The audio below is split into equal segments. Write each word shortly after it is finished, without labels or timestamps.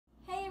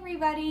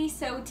Everybody,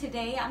 so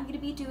today I'm going to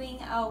be doing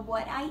a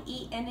what I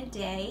eat in a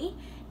day,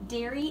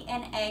 dairy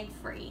and egg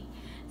free.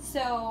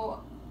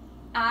 So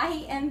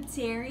I am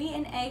dairy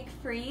and egg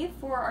free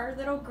for our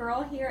little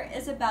girl here,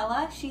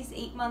 Isabella. She's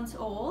 8 months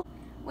old.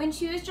 When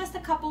she was just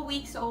a couple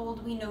weeks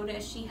old, we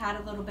noticed she had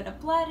a little bit of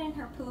blood in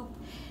her poop,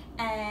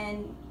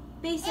 and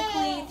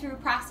basically through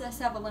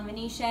process of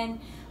elimination,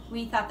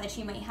 we thought that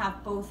she might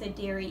have both a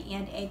dairy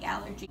and egg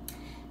allergy.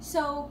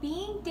 So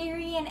being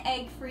dairy and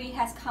egg free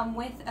has come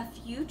with a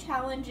few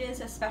challenges,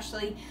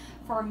 especially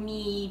for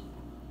me,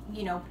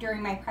 you know,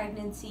 during my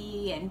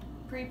pregnancy and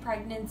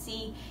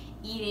pre-pregnancy,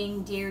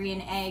 eating dairy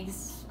and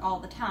eggs all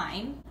the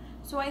time.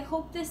 So I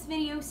hope this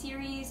video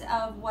series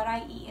of what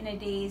I eat in a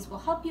day will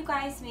help you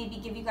guys, maybe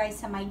give you guys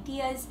some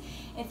ideas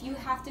if you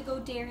have to go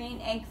dairy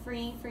and egg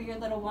free for your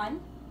little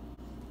one.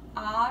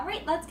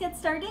 Alright, let's get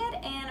started,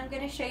 and I'm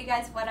going to show you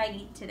guys what I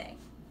eat today.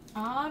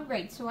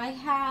 Alright, so I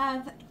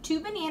have 2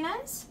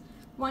 bananas,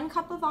 1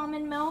 cup of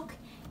almond milk,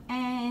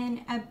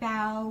 and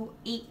about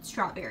 8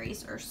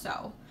 strawberries or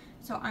so.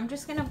 So I'm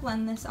just going to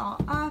blend this all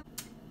up.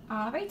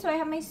 Alright, so I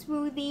have my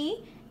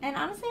smoothie, and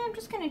honestly I'm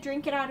just going to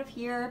drink it out of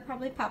here,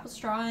 probably pop a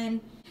straw in,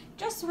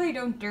 just so I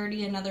don't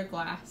dirty another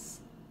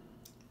glass.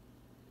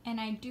 And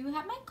I do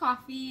have my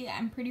coffee.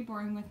 I'm pretty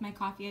boring with my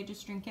coffee, I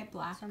just drink it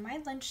black. So my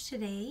lunch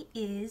today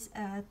is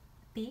a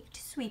baked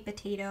sweet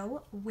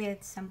potato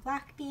with some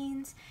black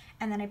beans,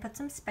 and then I put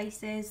some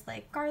spices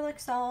like garlic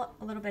salt,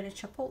 a little bit of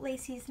chipotle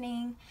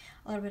seasoning,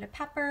 a little bit of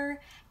pepper,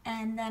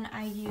 and then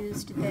I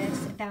used this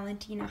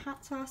Valentina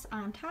hot sauce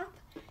on top,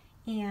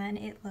 and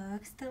it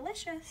looks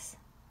delicious.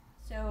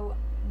 So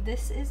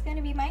this is going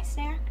to be my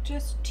snack,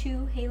 just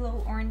 2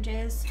 halo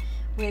oranges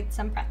with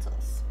some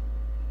pretzels.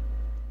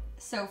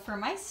 So for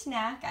my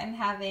snack, I'm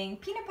having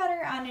peanut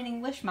butter on an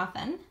English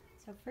muffin.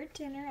 So for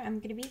dinner, I'm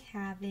going to be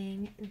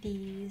having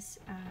these,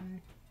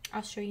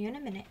 I'll show you in a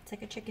minute. It's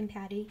like a chicken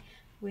patty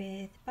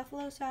with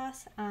buffalo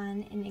sauce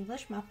on an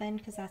English muffin,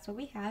 because that's what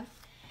we have.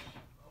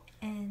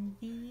 And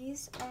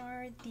these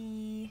are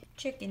the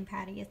chicken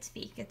patty. It's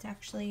fake. It's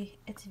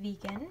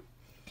vegan.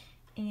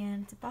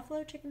 And it's a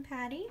buffalo chicken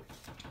patty.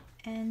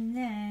 And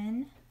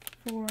then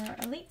for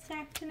a late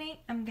snack tonight,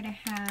 I'm going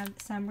to have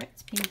some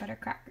Ritz peanut butter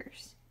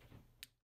crackers.